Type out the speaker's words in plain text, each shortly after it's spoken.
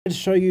To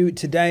show you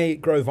today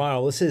Grow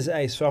Viral. This is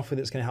a software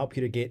that's going to help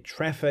you to get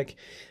traffic,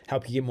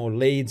 help you get more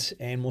leads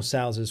and more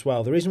sales as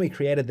well. The reason we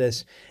created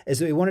this is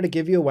that we wanted to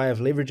give you a way of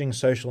leveraging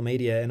social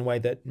media in a way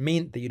that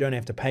meant that you don't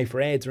have to pay for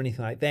ads or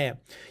anything like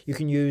that. You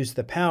can use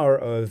the power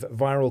of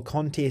viral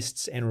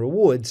contests and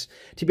rewards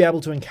to be able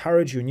to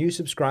encourage your new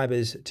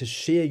subscribers to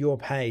share your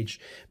page,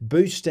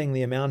 boosting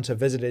the amount of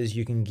visitors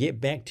you can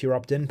get back to your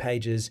opt-in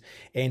pages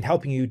and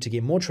helping you to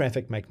get more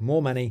traffic, make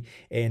more money,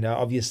 and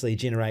obviously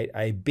generate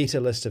a better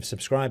list of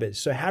subscribers.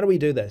 So how do we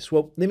do this?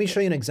 Well, let me show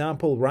you an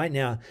example right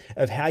now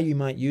of how you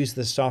might use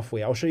this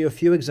software. I'll show you a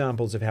few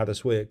examples of how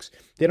this works.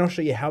 Then I'll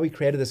show you how we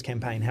created this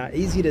campaign, how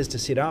easy it is to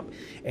set up,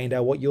 and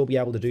what you'll be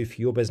able to do for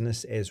your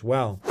business as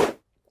well.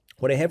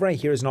 What I have right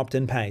here is an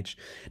opt-in page.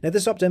 Now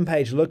this opt-in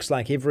page looks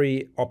like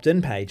every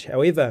opt-in page.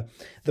 However,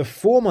 the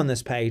form on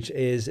this page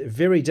is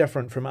very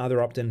different from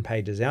other opt-in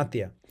pages out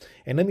there.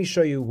 And let me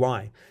show you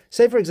why.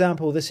 Say for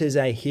example, this is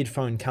a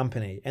headphone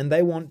company and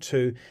they want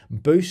to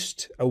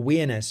boost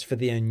awareness for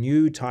their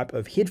new type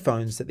of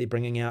headphones that they're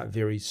bringing out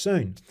very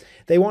soon.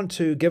 They want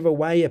to give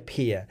away a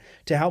pair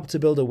to help to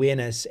build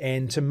awareness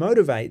and to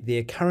motivate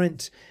their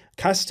current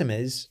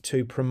customers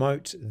to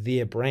promote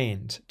their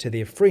brand to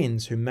their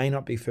friends who may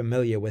not be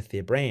familiar with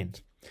their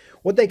brand.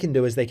 What they can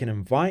do is they can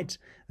invite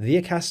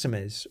their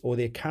customers or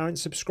their current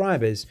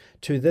subscribers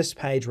to this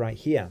page right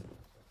here.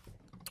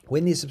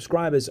 When their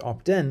subscribers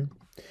opt in,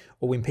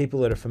 or when people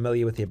that are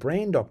familiar with their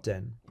brand opt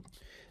in,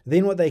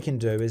 then what they can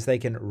do is they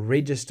can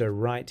register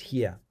right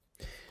here.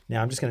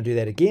 Now I'm just going to do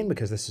that again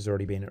because this has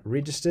already been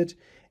registered,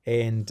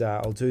 and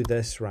I'll do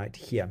this right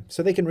here.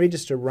 So they can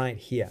register right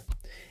here.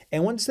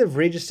 And once they've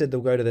registered,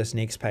 they'll go to this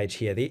next page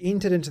here. They're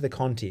entered into the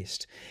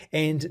contest.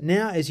 And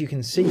now, as you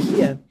can see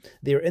here,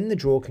 they're in the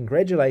draw.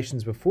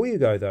 Congratulations. Before you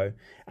go, though,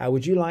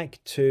 would you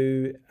like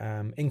to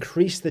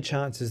increase the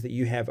chances that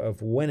you have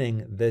of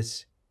winning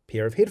this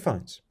pair of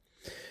headphones?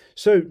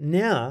 So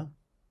now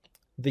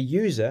the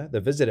user, the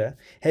visitor,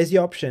 has the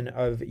option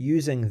of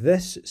using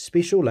this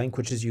special link,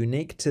 which is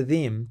unique to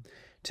them,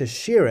 to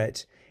share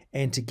it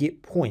and to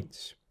get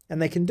points.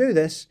 And they can do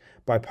this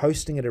by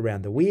posting it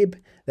around the web.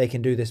 They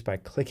can do this by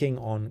clicking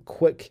on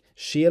quick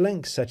share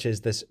links, such as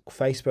this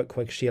Facebook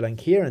quick share link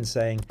here, and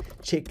saying,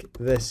 check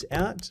this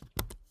out.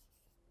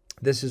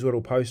 This is what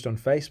will post on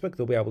Facebook.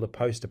 They'll be able to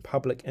post a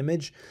public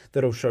image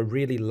that'll show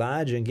really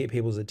large and get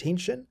people's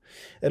attention.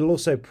 It'll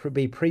also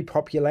be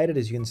pre-populated,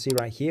 as you can see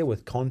right here,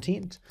 with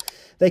content.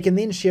 They can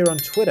then share on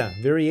Twitter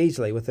very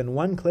easily. Within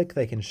one click,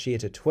 they can share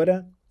to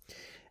Twitter.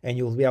 And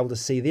you'll be able to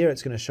see there,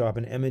 it's going to show up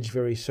an image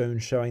very soon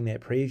showing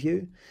that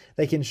preview.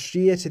 They can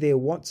share to their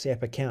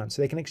WhatsApp account.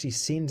 So they can actually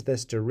send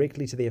this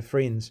directly to their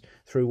friends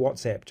through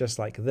WhatsApp, just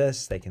like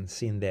this. They can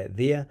send that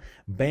there.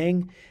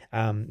 Bang.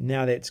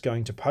 Now that's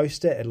going to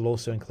post it. It'll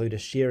also include a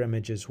share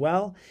image as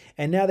well.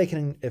 And now they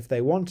can, if they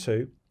want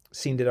to,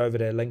 send it over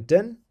to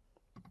LinkedIn.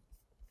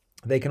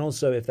 They can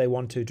also, if they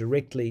want to,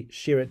 directly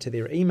share it to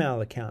their email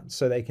account.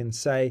 So they can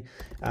say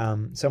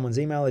someone's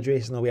email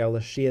address and they'll be able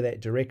to share that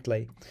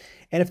directly.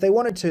 And if they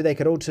wanted to, they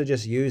could also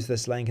just use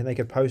this link and they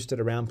could post it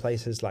around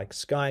places like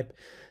Skype.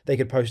 They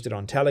could post it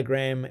on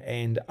Telegram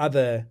and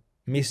other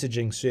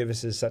messaging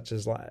services such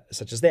as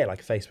that,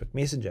 like Facebook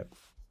Messenger.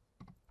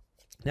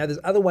 Now, there's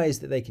other ways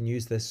that they can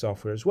use this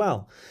software as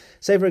well.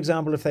 Say, for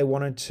example, if they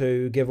wanted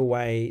to give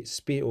away,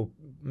 or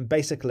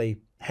basically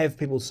have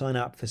people sign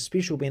up for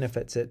special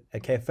benefits at a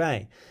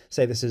cafe.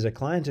 Say this is a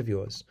client of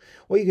yours.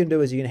 What you can do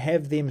is you can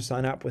have them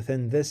sign up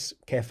within this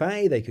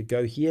cafe. They could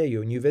go here,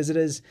 your new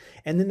visitors,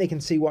 and then they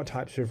can see what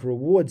types of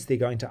rewards they're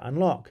going to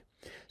unlock.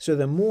 So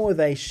the more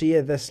they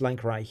share this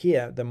link right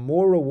here, the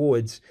more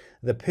rewards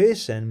the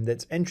person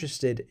that's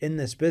interested in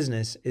this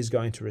business is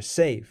going to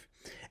receive.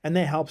 And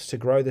that helps to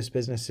grow this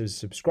business's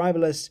subscriber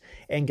list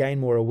and gain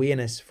more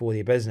awareness for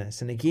their business.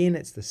 And again,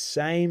 it's the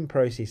same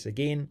process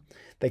again.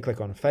 They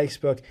click on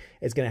Facebook.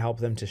 It's going to help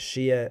them to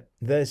share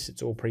this.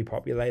 It's all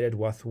pre-populated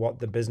with what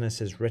the business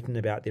has written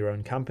about their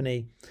own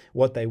company,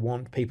 what they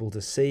want people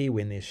to see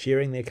when they're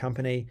sharing their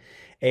company.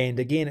 And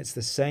again, it's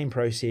the same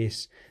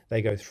process.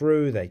 They go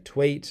through, they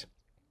tweet.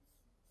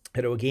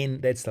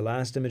 Again, that's the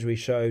last image we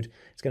showed.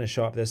 It's going to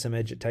show up this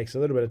image. It takes a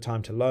little bit of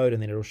time to load, and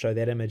then it'll show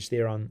that image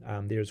there on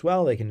there as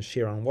well. They can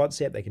share on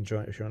WhatsApp, they can share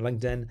on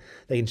LinkedIn,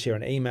 they can share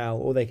an email,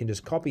 or they can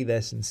just copy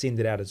this and send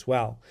it out as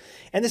well.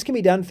 And this can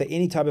be done for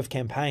any type of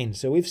campaign.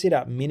 So we've set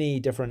up many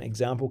different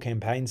example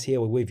campaigns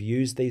here where we've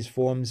used these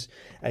forms.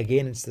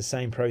 Again, it's the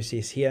same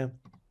process here.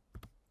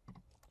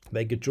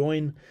 They could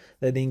join,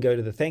 they then go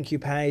to the thank you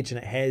page, and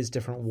it has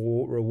different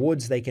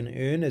rewards they can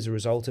earn as a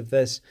result of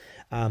this.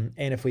 And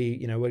if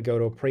we, would go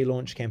to a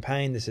pre-launch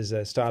campaign, this is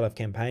a style of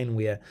campaign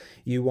where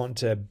you want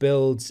to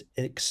build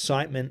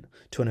excitement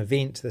to an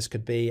event. This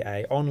could be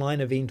an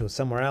online event or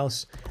somewhere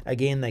else.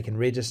 Again, they can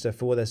register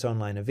for this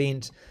online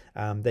event.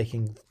 They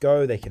can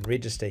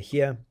register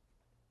here,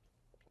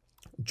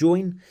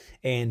 join,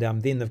 and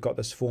then they've got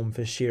this form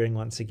for sharing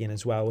once again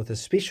as well, with a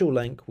special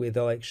link where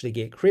they'll actually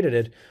get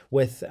credited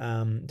with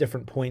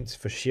different points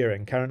for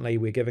sharing. Currently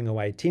we're giving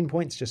away 10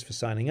 points just for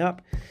signing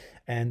up.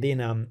 And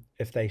then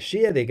if they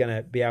share, they're going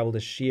to be able to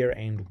share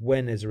and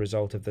win as a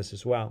result of this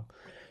as well.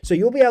 So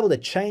you'll be able to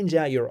change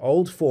out your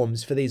old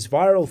forms for these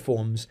viral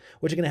forms,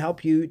 which are going to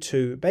help you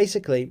to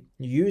basically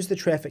use the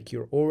traffic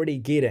you're already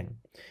getting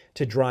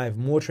to drive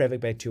more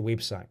traffic back to your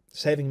website.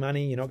 Saving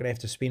money, you're not going to have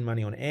to spend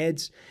money on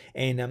ads.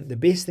 And the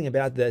best thing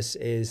about this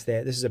is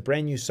that this is a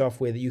brand new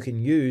software that you can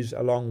use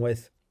along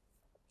with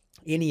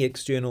any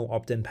external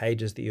opt-in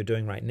pages that you're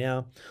doing right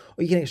now,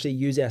 or you can actually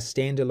use our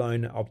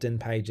standalone opt-in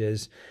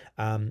pages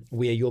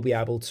where you'll be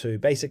able to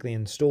basically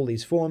install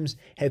these forms,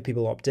 have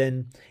people opt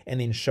in, and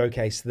then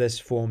showcase this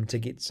form to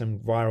get some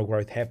viral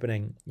growth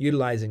happening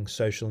utilizing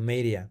social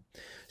media.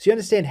 So you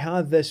understand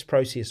how this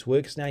process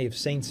works now. You've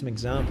seen some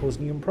examples,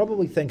 and you can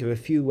probably think of a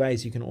few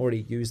ways you can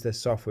already use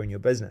this software in your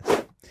business.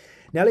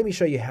 Now let me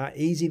show you how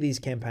easy these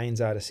campaigns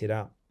are to set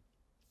up.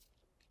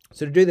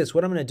 So to do this,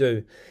 what I'm going to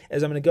do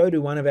is I'm going to go to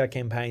one of our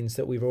campaigns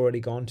that we've already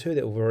gone to,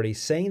 that we've already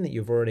seen, that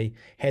you've already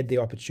had the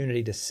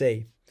opportunity to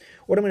see.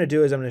 What I'm going to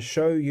do is I'm going to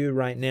show you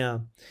right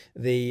now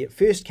the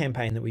first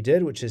campaign that we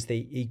did, which is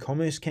the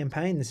e-commerce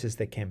campaign. This is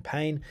the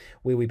campaign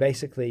where we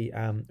basically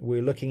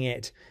we're looking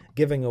at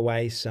giving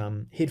away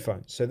some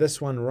headphones. So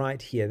this one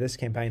right here, this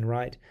campaign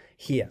right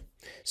here.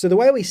 So the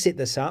way we set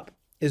this up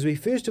is we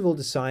first of all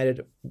decided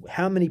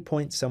how many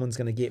points someone's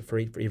going to get for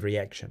every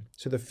action.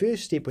 So the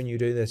first step when you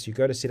do this, you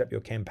go to set up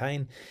your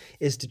campaign,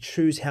 is to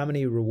choose how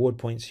many reward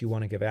points you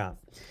want to give out.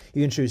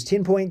 You can choose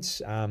 10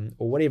 points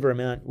or whatever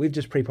amount. We've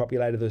just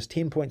pre-populated those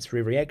 10 points for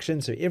every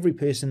action. So every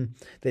person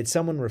that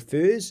someone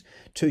refers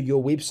to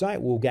your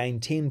website will gain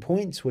 10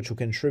 points, which will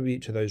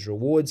contribute to those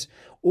rewards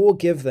or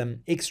give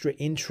them extra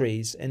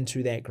entries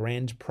into that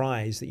grand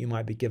prize that you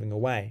might be giving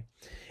away.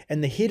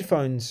 In the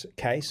headphones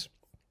case,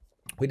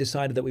 we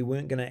decided that we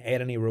weren't going to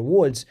add any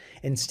rewards.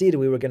 Instead,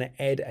 we were going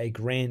to add a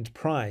grand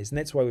prize. And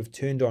that's why we've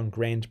turned on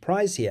grand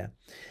prize here.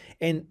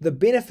 And the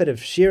benefit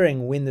of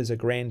sharing when there's a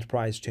grand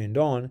prize turned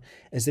on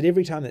is that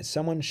every time that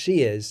someone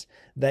shares,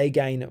 they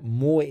gain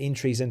more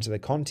entries into the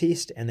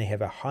contest and they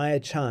have a higher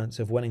chance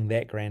of winning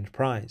that grand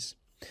prize.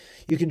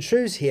 You can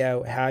choose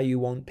here how you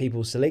want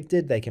people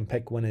selected. They can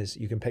pick winners.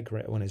 You can pick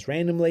winners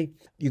randomly.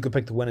 You could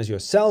pick the winners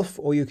yourself,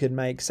 or you could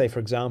make, say, for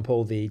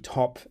example, the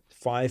top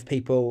 5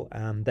 people,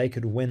 they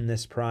could win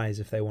this prize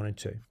if they wanted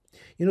to.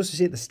 You can also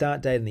set the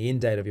start date and the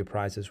end date of your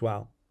prize as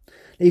well.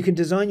 Now you can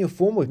design your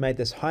form. We've made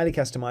this highly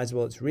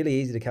customizable. It's really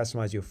easy to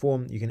customize your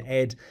form. You can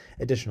add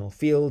additional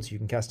fields. You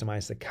can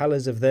customize the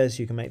colors of this.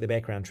 You can make the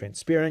background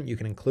transparent. You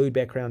can include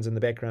backgrounds in the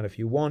background if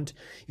you want.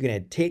 You can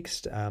add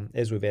text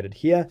as we've added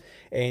here,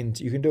 and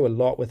you can do a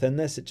lot within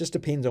this. It just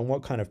depends on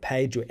what kind of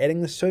page you're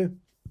adding this to.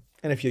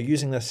 And if you're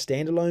using this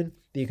standalone,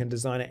 you can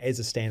design it as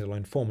a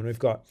standalone form. And we've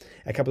got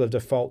a couple of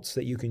defaults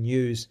that you can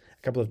use,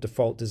 a couple of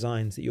default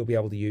designs that you'll be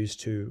able to use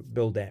to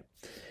build that.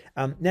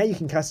 Now you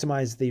can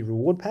customize the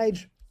reward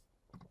page.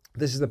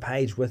 This is the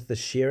page with the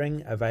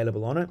sharing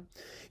available on it.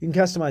 You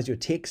can customize your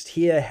text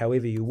here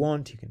however you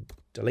want. You can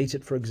delete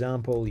it, for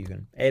example. You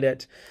can add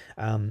it.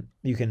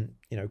 You can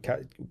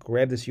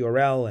grab this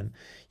URL and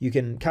you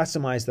can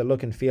customize the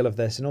look and feel of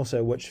this and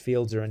also which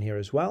fields are in here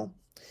as well.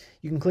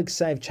 You can click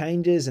Save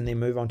Changes and then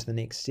move on to the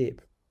next step.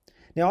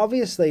 Now,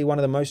 obviously, one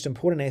of the most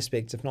important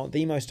aspects, if not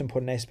the most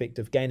important aspect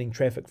of gaining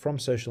traffic from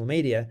social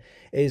media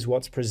is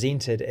what's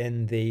presented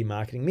in the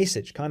marketing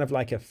message, kind of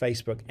like a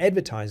Facebook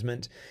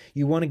advertisement.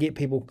 You want to get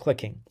people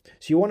clicking.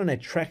 So you want an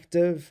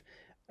attractive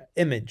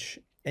image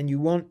and you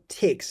want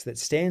text that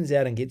stands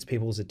out and gets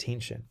people's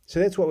attention. So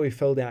that's what we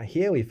filled out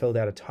here. We filled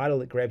out a title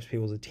that grabs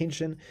people's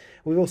attention.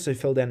 We've also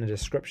filled out a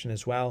description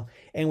as well.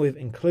 And we've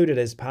included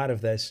as part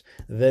of this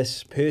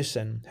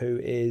person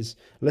who is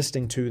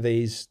listening to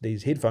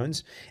these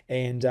headphones,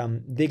 and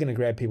they're going to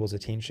grab people's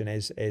attention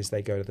as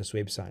they go to this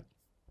website.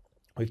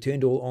 We've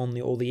turned all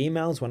the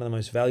emails. One of the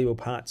most valuable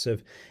parts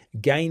of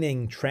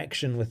gaining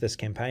traction with this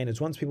campaign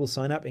is once people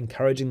sign up,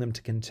 encouraging them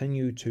to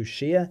continue to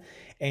share.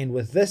 And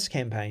with this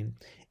campaign,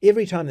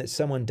 every time that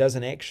someone does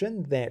an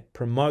action that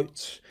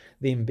promotes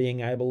them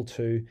being able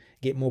to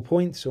get more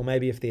points, or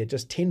maybe if they're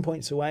just 10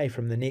 points away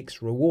from the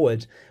next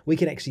reward, we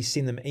can actually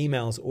send them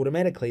emails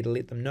automatically to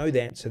let them know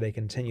that so they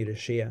continue to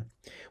share.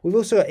 We've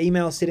also got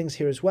email settings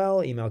here as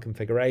well, email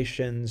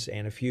configurations,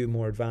 and a few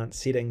more advanced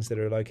settings that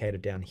are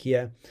located down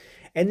here.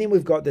 And then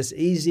we've got this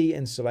easy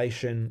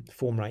installation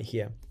form right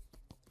here.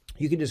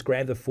 You can just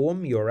grab the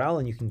form URL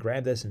and you can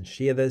grab this and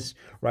share this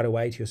right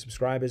away to your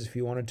subscribers if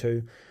you wanted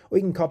to. Or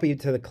you can copy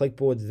to the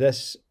clipboard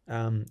this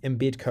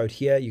embed code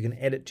here. You can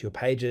add it to your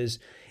pages,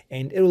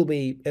 and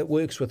it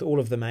works with all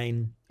of the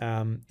main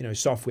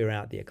software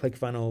out there: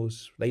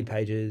 ClickFunnels, Lead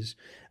Pages,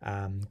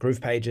 Groove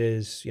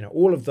Pages,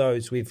 all of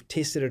those. We've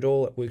tested it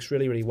all. It works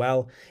really, really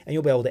well. And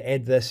you'll be able to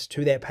add this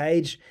to that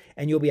page,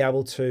 and you'll be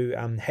able to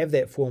have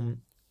that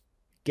form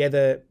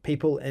gather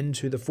people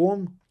into the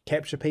form,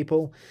 capture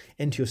people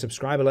into your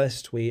subscriber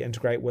list. We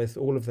integrate with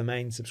all of the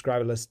main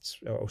subscriber lists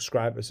or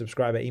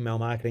subscriber email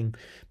marketing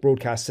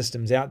broadcast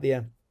systems out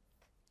there.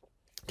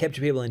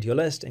 capture people into your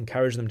list,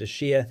 encourage them to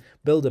share,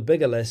 build a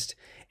bigger list,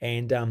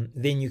 and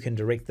then you can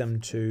direct them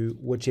to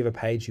whichever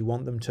page you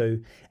want them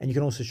to, and you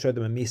can also show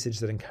them a message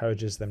that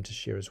encourages them to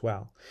share as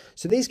well.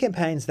 So these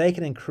campaigns, they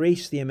can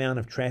increase the amount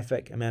of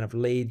traffic, amount of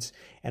leads,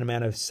 and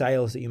amount of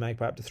sales that you make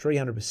by up to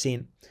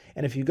 300%.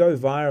 And if you go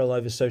viral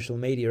over social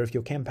media, if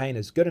your campaign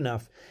is good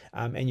enough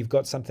and you've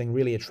got something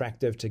really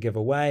attractive to give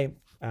away,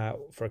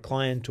 for a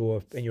client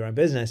or in your own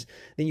business,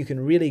 then you can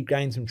really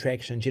gain some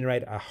traction and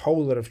generate a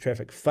whole lot of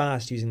traffic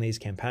fast using these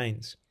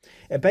campaigns.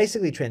 It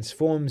basically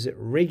transforms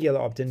regular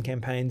opt-in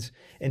campaigns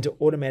into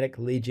automatic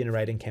lead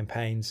generating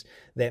campaigns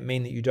that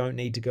mean that you don't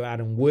need to go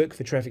out and work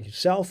for traffic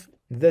yourself.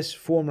 This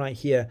form right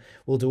here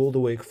will do all the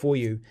work for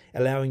you,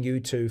 allowing you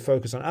to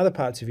focus on other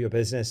parts of your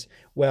business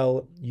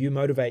while you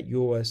motivate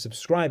your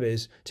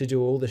subscribers to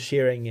do all the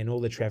sharing and all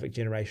the traffic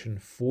generation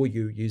for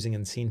you using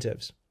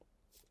incentives.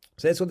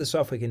 So that's what the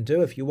software can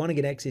do. If you want to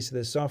get access to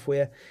this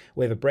software,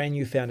 we have a brand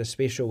new founder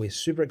special. We're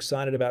super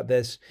excited about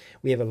this.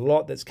 We have a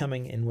lot that's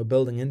coming and we're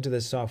building into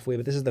this software,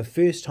 but this is the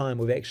first time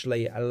we've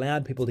actually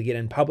allowed people to get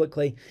in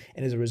publicly.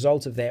 And as a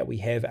result of that, we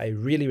have a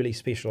really, really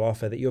special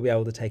offer that you'll be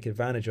able to take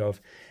advantage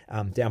of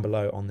down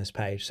below on this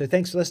page. So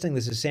thanks for listening.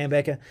 This is Sam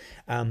Backer.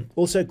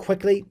 Also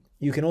quickly,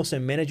 you can also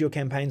manage your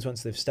campaigns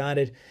once they've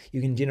started. You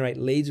can generate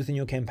leads within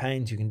your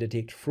campaigns. You can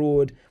detect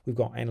fraud. We've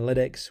got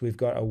analytics. We've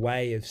got a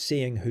way of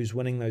seeing who's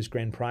winning those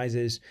grand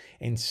prizes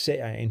and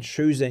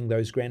choosing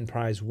those grand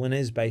prize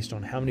winners based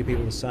on how many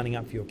people are signing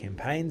up for your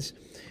campaigns.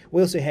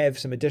 We also have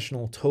some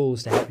additional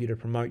tools to help you to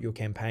promote your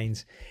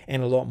campaigns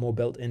and a lot more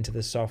built into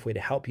the software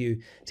to help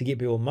you to get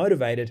people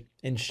motivated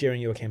in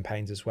sharing your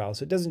campaigns as well.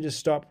 So it doesn't just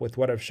stop with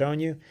what I've shown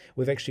you.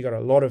 We've actually got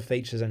a lot of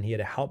features in here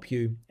to help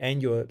you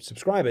and your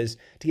subscribers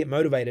to get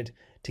motivated,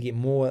 to get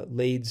more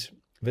leads,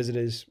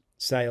 visitors,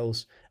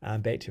 sales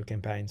back to your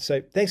campaign.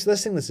 So thanks for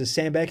listening. This is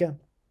Sam Backer.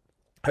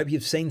 Hope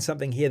you've seen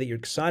something here that you're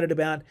excited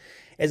about.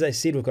 As I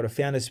said, we've got a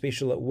founder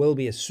special. It will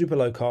be a super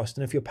low cost.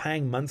 And if you're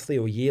paying monthly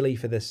or yearly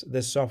for this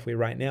software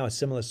right now, a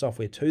similar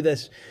software to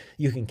this,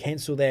 you can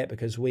cancel that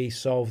because we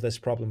solve this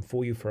problem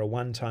for you for a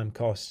one-time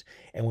cost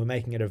and we're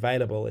making it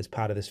available as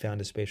part of this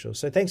founder special.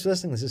 So thanks for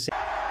listening. This is Sam.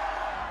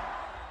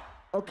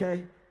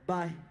 Okay,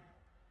 bye.